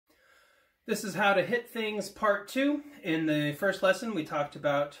This is how to hit things part 2. In the first lesson we talked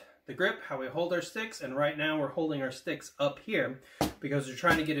about the grip, how we hold our sticks, and right now we're holding our sticks up here because we're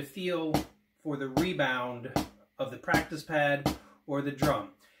trying to get a feel for the rebound of the practice pad or the drum.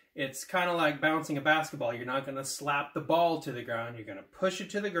 It's kind of like bouncing a basketball. You're not going to slap the ball to the ground. You're going to push it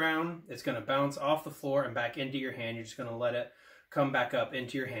to the ground. It's going to bounce off the floor and back into your hand. You're just going to let it come back up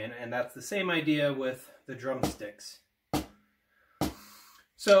into your hand. And that's the same idea with the drumsticks.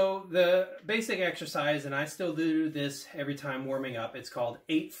 So the basic exercise, and I still do this every time warming up, it's called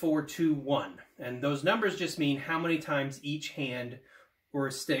 8-4-2-1. And those numbers just mean how many times each hand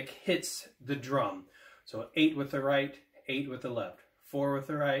or stick hits the drum. So 8 with the right, 8 with the left. 4 with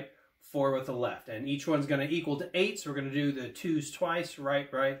the right, 4 with the left. And each one's going to equal to 8, so we're going to do the 2s twice, right,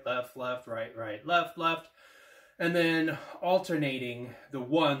 right, left, left, right, right, left, left. And then alternating, the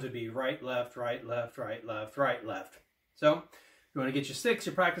 1s would be right, left, right, left, right, left, right, left. So if you want to get your sticks,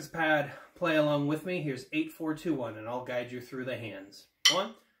 your practice pad, play along with me. Here's 8-4-2-1, and I'll guide you through the hands.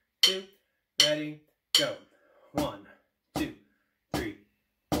 1, 2, ready, go. 1, 2, 3,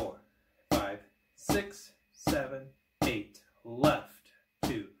 4, 5, 6, 7, 8. Left.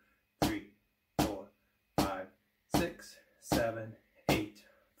 2, 3, 4, 5, 6, 7, 8.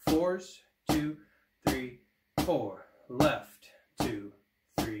 4s, 2, 3, 4. Left, 2,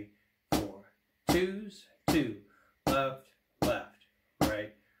 3, 4. 2s, 2. Left, left.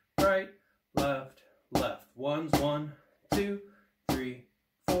 Right, right, left, left. 1s, 1, 2, 3,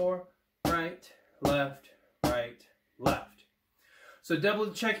 4. Right, left, right, left. So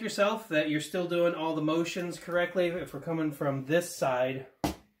double check yourself that you're still doing all the motions correctly. If we're coming from this side,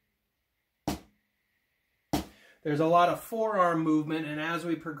 there's a lot of forearm movement, and as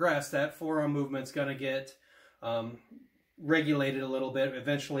we progress, that forearm movement's going to get regulated a little bit.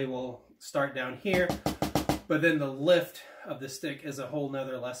 Eventually we'll start down here, but then the lift of the stick is a whole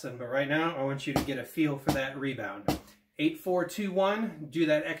nother lesson. But right now, I want you to get a feel for that rebound. 8-4-2-1, do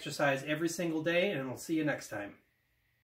that exercise every single day, and we'll see you next time.